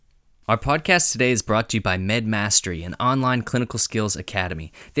Our podcast today is brought to you by MedMastery, an online clinical skills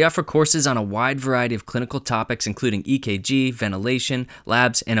academy. They offer courses on a wide variety of clinical topics, including EKG, ventilation,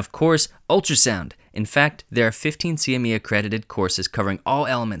 labs, and of course, ultrasound. In fact, there are 15 CME accredited courses covering all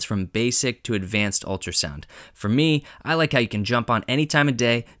elements from basic to advanced ultrasound. For me, I like how you can jump on any time of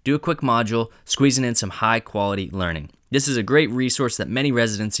day, do a quick module, squeezing in some high quality learning. This is a great resource that many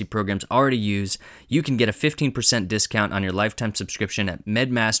residency programs already use. You can get a 15% discount on your lifetime subscription at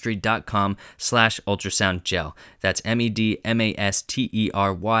medmastery.com/ultrasoundgel. That's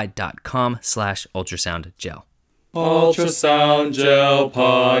medmastery.com/ultrasoundgel. Ultrasound Gel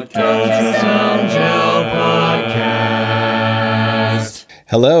Podcast. Ultrasound Gel Podcast.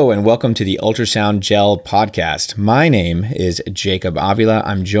 Hello and welcome to the Ultrasound Gel Podcast. My name is Jacob Avila.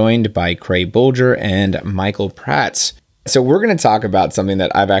 I'm joined by Craig Bolger and Michael Prats. So we're going to talk about something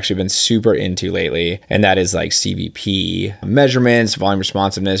that I've actually been super into lately, and that is like CVP measurements, volume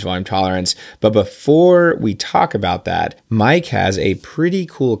responsiveness, volume tolerance. But before we talk about that, Mike has a pretty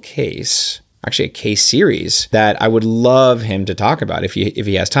cool case, actually a case series that I would love him to talk about if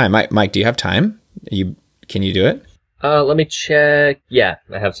he has time. Mike, do you have time? Can you do it? Let me check. Yeah,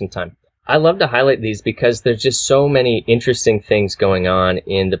 I have some time. I love to highlight these because there's just so many interesting things going on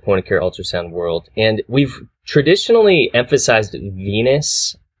in the point-of-care ultrasound world. And we've traditionally emphasized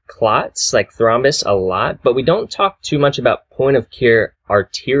venous clots, like thrombus, a lot, but we don't talk too much about point-of-care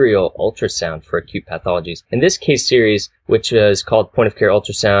arterial ultrasound for acute pathologies. In this case series, which is called Point-of-Care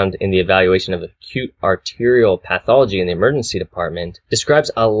Ultrasound in the Evaluation of Acute Arterial Pathology in the Emergency Department, describes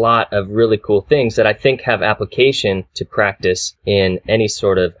a lot of really cool things that I think have application to practice in any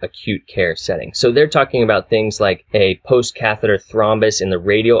sort of acute care setting. So they're talking about things like a post-catheter thrombus in the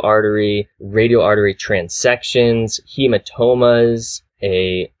radial artery transections, hematomas,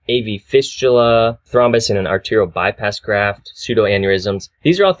 a AV fistula, thrombus in an arterial bypass graft, pseudoaneurysms.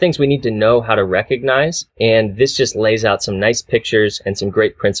 These are all things we need to know how to recognize, and this just lays out some nice pictures and some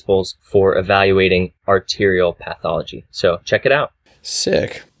great principles for evaluating arterial pathology. So check it out.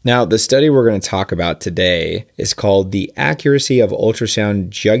 Sick. Now, the study we're going to talk about today is called The Accuracy of Ultrasound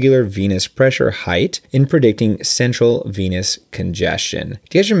Jugular Venous Pressure Height in Predicting Central Venous Congestion.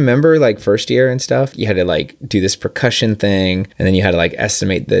 Do you guys remember like first year and stuff? You had to do this percussion thing, and then you had to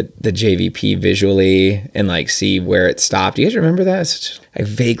estimate the JVP visually and see where it stopped. Do you guys remember that? I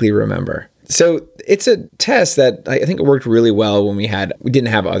vaguely remember. So it's a test that I think it worked really well when we didn't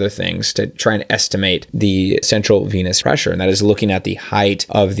have other things to try and estimate the central venous pressure. And that is looking at the height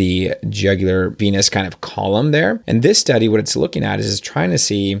of the jugular venous kind of column there. And this study, what it's looking at is trying to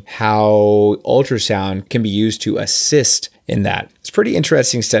see how ultrasound can be used to assist in that. It's a pretty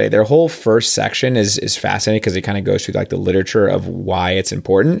interesting study. Their whole first section is fascinating because it kind of goes through the literature of why it's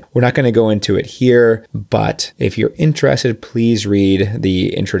important. We're not going to go into it here, but if you're interested, please read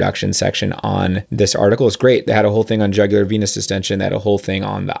the introduction section on this article. It's great. They had a whole thing on jugular venous distension. They had a whole thing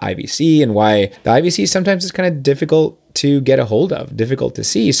on the IVC and why the IVC sometimes is kind of difficult to get a hold of, difficult to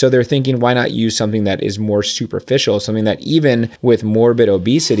see. So they're thinking, why not use something that is more superficial, something that even with morbid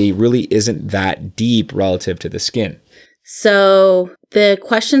obesity really isn't that deep relative to the skin. So the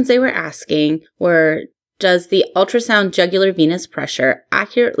questions they were asking were, does the ultrasound jugular venous pressure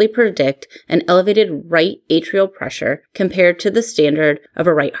accurately predict an elevated right atrial pressure compared to the standard of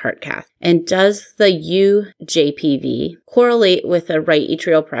a right heart cath? And does the UJPV correlate with a right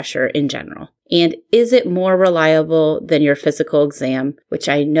atrial pressure in general? And is it more reliable than your physical exam, which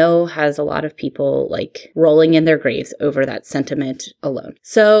I know has a lot of people rolling in their graves over that sentiment alone.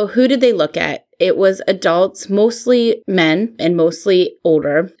 So who did they look at? It was adults, mostly men and mostly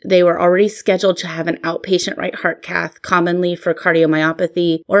older. They were already scheduled to have an outpatient right heart cath, commonly for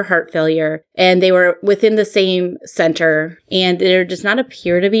cardiomyopathy or heart failure. And they were within the same center. And there does not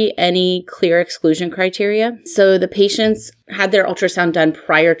appear to be any clear exclusion criteria. So the patients had their ultrasound done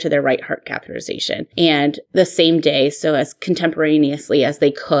prior to their right heart catheterization and the same day, so as contemporaneously as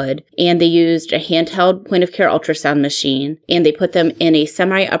they could. And they used a handheld point-of-care ultrasound machine, and they put them in a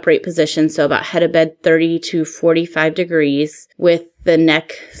semi-upright position, so about head of bed 30 to 45 degrees, with the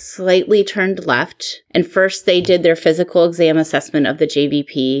neck slightly turned left. And first they did their physical exam assessment of the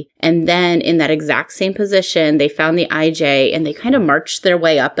JVP. And then in that exact same position, they found the IJ and they kind of marched their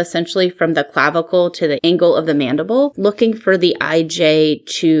way up essentially from the clavicle to the angle of the mandible, looking for the IJ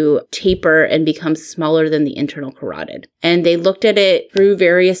to taper and become smaller than the internal carotid. And they looked at it through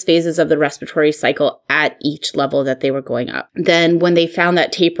various phases of the respiratory cycle at each level that they were going up. Then when they found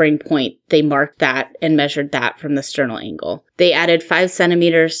that tapering point, they marked that and measured that from the sternal angle. They added 5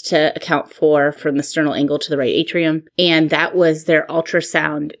 centimeters to account for from the sternal angle to the right atrium, and that was their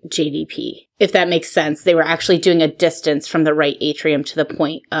ultrasound JVP. If that makes sense, they were actually doing a distance from the right atrium to the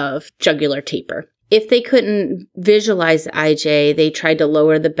point of jugular taper. If they couldn't visualize the IJ, they tried to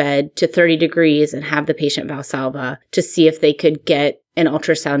lower the bed to 30 degrees and have the patient Valsalva to see if they could get an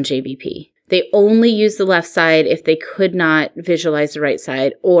ultrasound JVP. They only used the left side if they could not visualize the right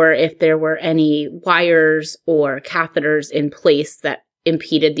side, or if there were any wires or catheters in place that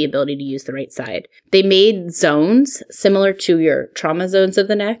impeded the ability to use the right side. They made zones similar to your trauma zones of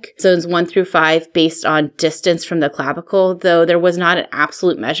the neck, zones 1 through 5 based on distance from the clavicle, though there was not an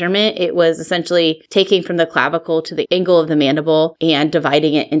absolute measurement. It was essentially taking from the clavicle to the angle of the mandible and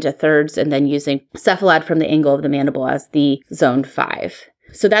dividing it into thirds and then using cephalad from the angle of the mandible as the zone 5.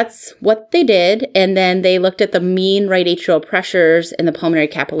 So that's what they did. And then they looked at the mean right atrial pressures and the pulmonary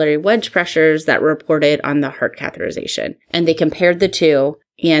capillary wedge pressures that were reported on the heart catheterization. And they compared the two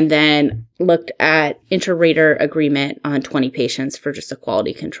and then looked at inter-rater agreement on 20 patients for just a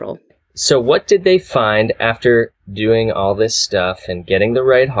quality control. So what did they find after doing all this stuff and getting the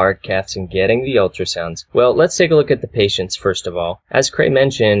right heart caths and getting the ultrasounds? Well, let's take a look at the patients first of all. As Cray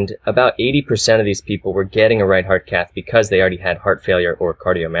mentioned, about 80% of these people were getting a right heart cath because they already had heart failure or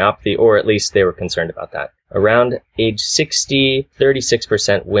cardiomyopathy, or at least they were concerned about that. Around age 60,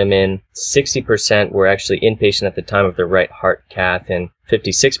 36% women, 60% were actually inpatient at the time of their right heart cath, and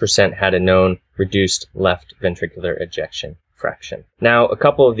 56% had a known reduced left ventricular ejection fraction. Now, a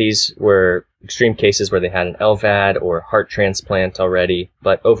couple of these were extreme cases where they had an LVAD or heart transplant already,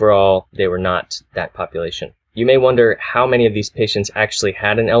 but overall, they were not that population. You may wonder how many of these patients actually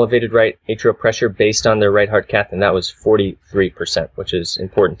had an elevated right atrial pressure based on their right heart cath, and that was 43%, which is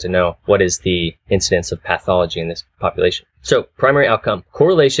important to know what is the incidence of pathology in this population. So, primary outcome,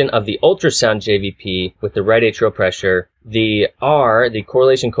 correlation of the ultrasound JVP with the right atrial pressure. The R, the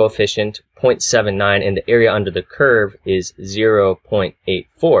correlation coefficient, 0.79, and the area under the curve is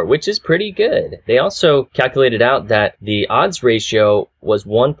 0.84, which is pretty good. They also calculated out that the odds ratio was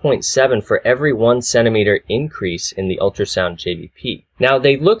 1.7 for every 1 centimeter increase in the ultrasound JVP. Now,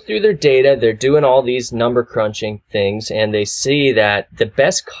 they look through their data, they're doing all these number crunching things, and they see that the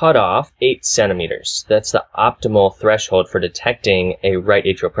best cutoff, 8 centimeters. That's the optimal threshold for detecting a right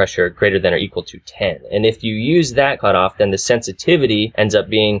atrial pressure greater than or equal to 10. And if you use that cutoff, then the sensitivity ends up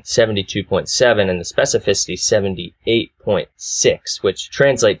being 72.7 and the specificity 78.6, which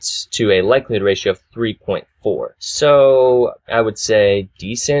translates to a likelihood ratio of 3.4. So I would say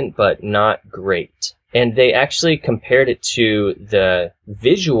decent, but not great. And they actually compared it to the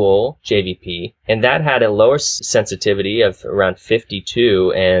visual JVP, and that had a lower sensitivity of around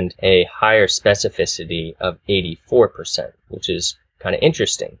 52 and a higher specificity of 84%, which is kind of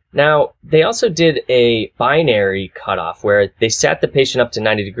interesting. Now, they also did a binary cutoff where they sat the patient up to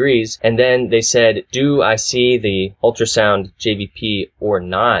 90 degrees and then they said, do I see the ultrasound JVP or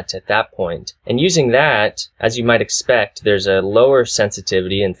not at that point? And using that, as you might expect, there's a lower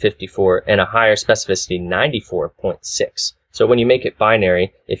sensitivity in 54 and a higher specificity 94.6. So when you make it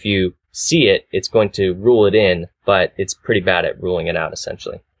binary, if you see it, it's going to rule it in, but it's pretty bad at ruling it out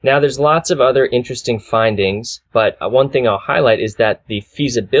essentially. Now, there's lots of other interesting findings, but one thing I'll highlight is that the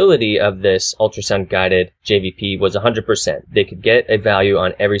feasibility of this ultrasound-guided JVP was 100%. They could get a value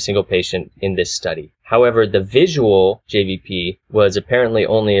on every single patient in this study. However, the visual JVP was apparently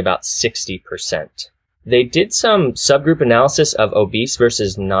only about 60%. They did some subgroup analysis of obese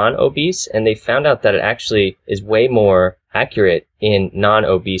versus non-obese, and they found out that it actually is way more accurate in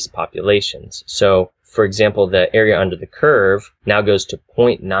non-obese populations. So, for example, the area under the curve now goes to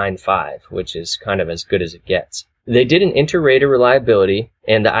 0.95, which is kind of as good as it gets. They did an inter-rater reliability,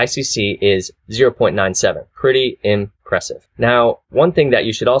 and the ICC is 0.97. Pretty impressive. Now, one thing that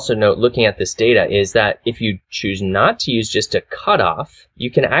you should also note looking at this data is that if you choose not to use just a cutoff,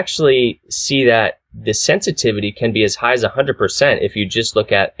 you can actually see that the sensitivity can be as high as 100% if you just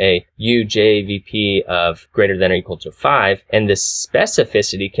look at a UJVP of greater than or equal to 5, and the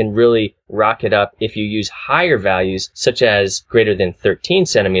specificity can really rocket up if you use higher values, such as greater than 13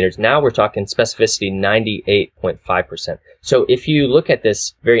 centimeters. Now we're talking specificity 98.5%. So if you look at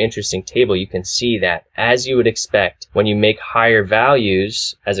this very interesting table, you can see that, as you would expect, when you make higher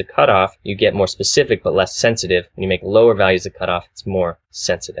values as a cutoff, you get more specific but less sensitive. When you make lower values as a cutoff, it's more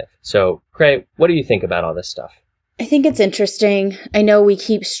sensitive. So, Craig, what do you think about all this stuff? I think it's interesting. I know we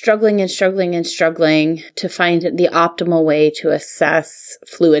keep struggling to find the optimal way to assess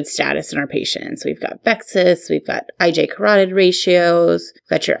fluid status in our patients. We've got BEXIS, we've got IJ carotid ratios, we've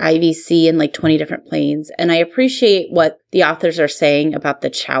got your IVC in like 20 different planes. And I appreciate what the authors are saying about the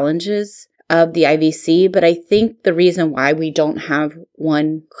challenges of the IVC, but I think the reason why we don't have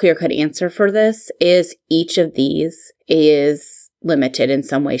one clear-cut answer for this is each of these is limited in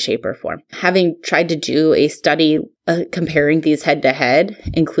some way, shape, or form. Having tried to do a study comparing these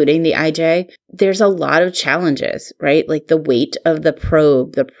head-to-head, including the IJ, there's a lot of challenges, right? Like the weight of the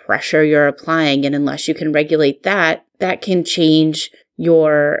probe, the pressure you're applying, and unless you can regulate that, that can change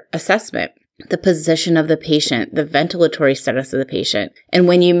your assessment. The position of the patient, the ventilatory status of the patient. And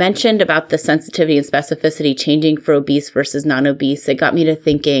when you mentioned about the sensitivity and specificity changing for obese versus non-obese, it got me to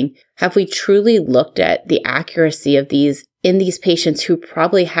thinking, have we truly looked at the accuracy of these in these patients who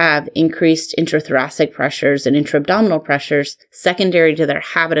probably have increased intrathoracic pressures and intra-abdominal pressures secondary to their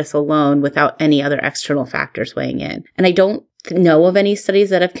habitus alone without any other external factors weighing in? And I don't know of any studies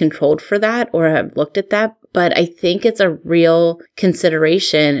that have controlled for that or have looked at that, but I think it's a real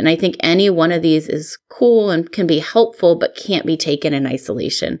consideration. And I think any one of these is cool and can be helpful, but can't be taken in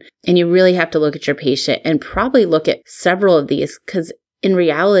isolation. And you really have to look at your patient and probably look at several of these, because in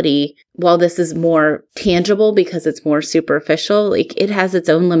reality, while this is more tangible because it's more superficial, like it has its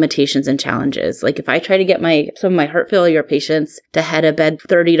own limitations and challenges. Like if I try to get some of my heart failure patients to head a bed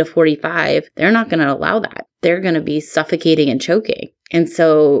 30 to 45, they're not going to allow that. They're going to be suffocating and choking. And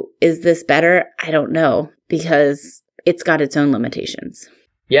so is this better? I don't know, because it's got its own limitations.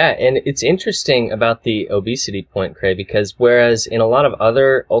 Yeah, and it's interesting about the obesity point, Craig, because whereas in a lot of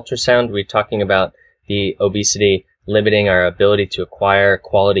other ultrasound, we're talking about the obesity limiting our ability to acquire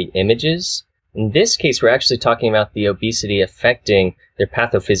quality images. In this case, we're actually talking about the obesity affecting their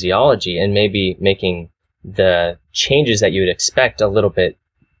pathophysiology and maybe making the changes that you would expect a little bit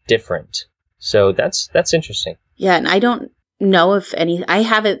different. So that's interesting. Yeah, and I don't know if I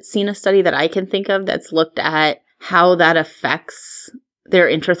haven't seen a study that I can think of that's looked at how that affects their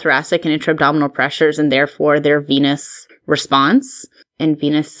intrathoracic and intra-abdominal pressures and therefore their venous response and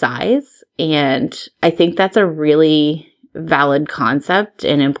venous size. And I think that's a really valid concept.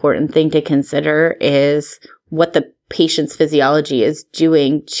 An important thing to consider is what the patient's physiology is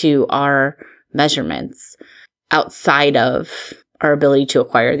doing to our measurements outside of our ability to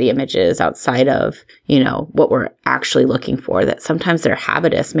acquire the images, outside of, what we're actually looking for, that sometimes their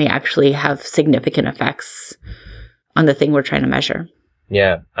habitus may actually have significant effects on the thing we're trying to measure.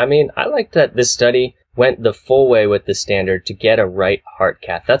 Yeah. I mean, I like that this study went the full way with the standard to get a right heart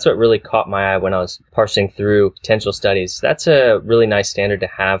cath. That's what really caught my eye when I was parsing through potential studies. That's a really nice standard to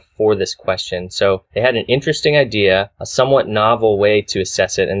have for this question. So they had an interesting idea, a somewhat novel way to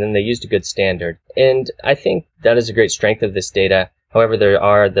assess it, and then they used a good standard. And I think that is a great strength of this data. However, there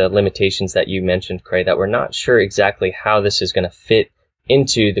are the limitations that you mentioned, Craig, that we're not sure exactly how this is going to fit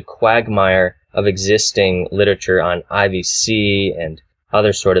into the quagmire of existing literature on IVC and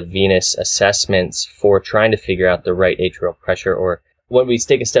other sort of venous assessments for trying to figure out the right atrial pressure. Or when we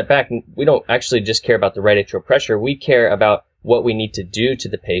take a step back, we don't actually just care about the right atrial pressure. We care about what we need to do to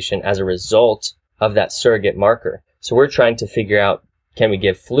the patient as a result of that surrogate marker. So we're trying to figure out, can we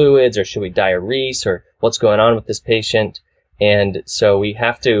give fluids, or should we diurese, or what's going on with this patient? And so we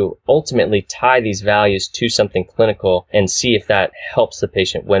have to ultimately tie these values to something clinical and see if that helps the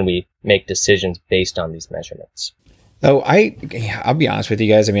patient when we make decisions based on these measurements. Oh, I'll be honest with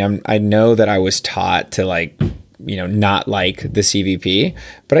you guys. I mean, I know that I was taught to not like the CVP,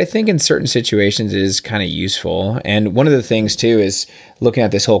 but I think in certain situations it is kind of useful. And one of the things too is looking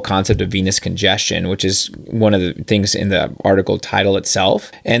at this whole concept of venous congestion, which is one of the things in the article title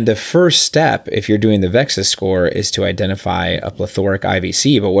itself. And the first step, if you're doing the VEXIS score, is to identify a plethoric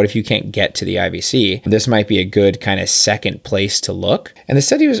IVC. But what if you can't get to the IVC? This might be a good kind of second place to look. And the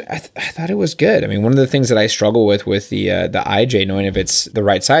study was, I thought it was good. I mean, one of the things that I struggle with the IJ, knowing if it's the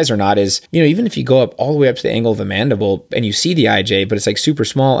right size or not, is, even if you go up all the way up to the angle of the mandible and you see the IJ, but it's like super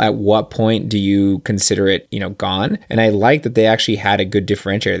small, at what point do you consider it, gone? And I like that they actually had a good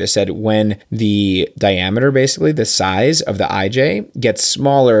differentiator. They said when the diameter, basically the size of the IJ, gets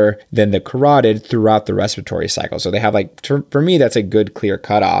smaller than the carotid throughout the respiratory cycle. So they have for me, that's a good clear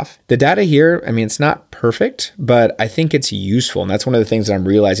cutoff. The data here, I mean, it's not perfect, but I think it's useful. And that's one of the things that I'm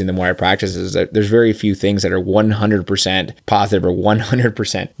realizing the more I practice is that there's very few things that are 100% positive or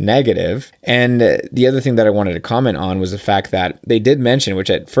 100% negative. And the other thing that I wanted to comment on was the fact that they did mention, which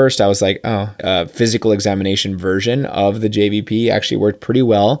at first I was like, physical examination version of the JVP actually worked pretty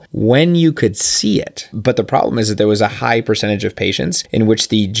well when you could see it. But the problem is that there was a high percentage of patients in which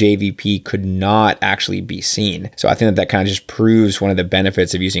the JVP could not actually be seen. So I think that kind of just proves one of the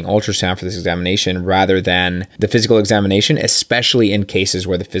benefits of using ultrasound for this examination rather than the physical examination, especially in cases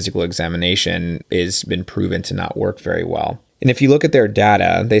where the physical examination has been proven to not work very well. And if you look at their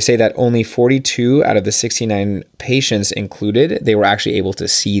data, they say that only 42 out of the 69 patients included, they were actually able to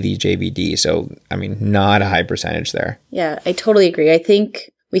see the JVD. So, I mean, not a high percentage there. Yeah, I totally agree. I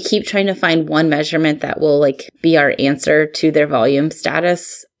think we keep trying to find one measurement that will be our answer to their volume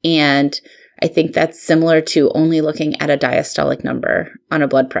status. And I think that's similar to only looking at a diastolic number on a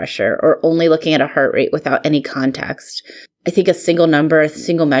blood pressure or only looking at a heart rate without any context. I think a single number, a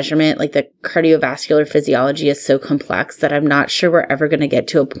single measurement, like the cardiovascular physiology is so complex that I'm not sure we're ever going to get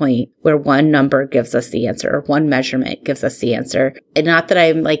to a point where one number gives us the answer or one measurement gives us the answer. And not that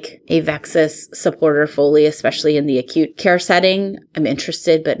I'm like a Vexus supporter fully, especially in the acute care setting. I'm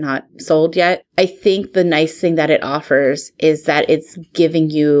interested, but not sold yet. I think the nice thing that it offers is that it's giving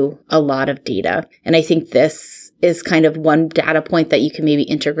you a lot of data. And I think this is kind of one data point that you can maybe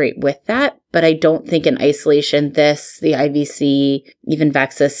integrate with that. But I don't think in isolation, the IVC, even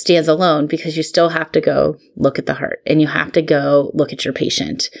Vexus stands alone because you still have to go look at the heart and you have to go look at your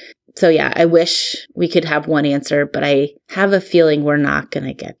patient. So yeah, I wish we could have one answer, but I have a feeling we're not going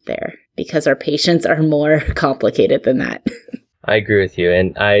to get there because our patients are more complicated than that. I agree with you,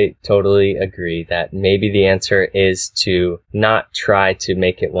 and I totally agree that maybe the answer is to not try to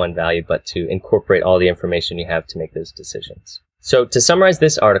make it one value, but to incorporate all the information you have to make those decisions. So to summarize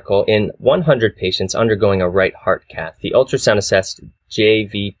this article, in 100 patients undergoing a right heart cath, the ultrasound-assessed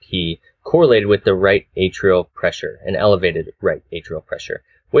JVP correlated with the right atrial pressure, an elevated right atrial pressure,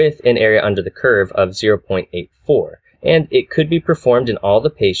 with an area under the curve of 0.84, and it could be performed in all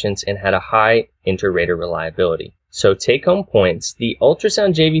the patients and had a high inter-rater reliability. So take-home points, the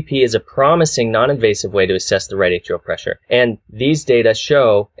ultrasound JVP is a promising non-invasive way to assess the right atrial pressure, and these data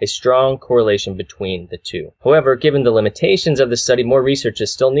show a strong correlation between the two. However, given the limitations of the study, more research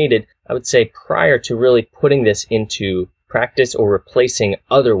is still needed, I would say, prior to really putting this into practice or replacing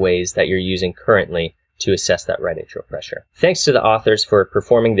other ways that you're using currently to assess that right atrial pressure. Thanks to the authors for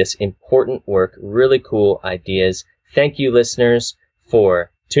performing this important work, really cool ideas. Thank you, listeners,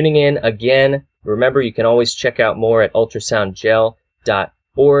 for tuning in again. Remember, you can always check out more at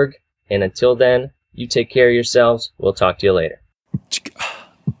ultrasoundgel.org. And until then, you take care of yourselves. We'll talk to you later.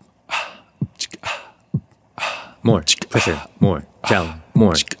 More pressure, more gel,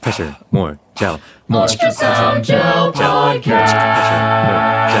 more pressure, more gel, more Ultrasound Gel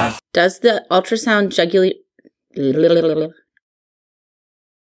Podcast. Does the ultrasound jugular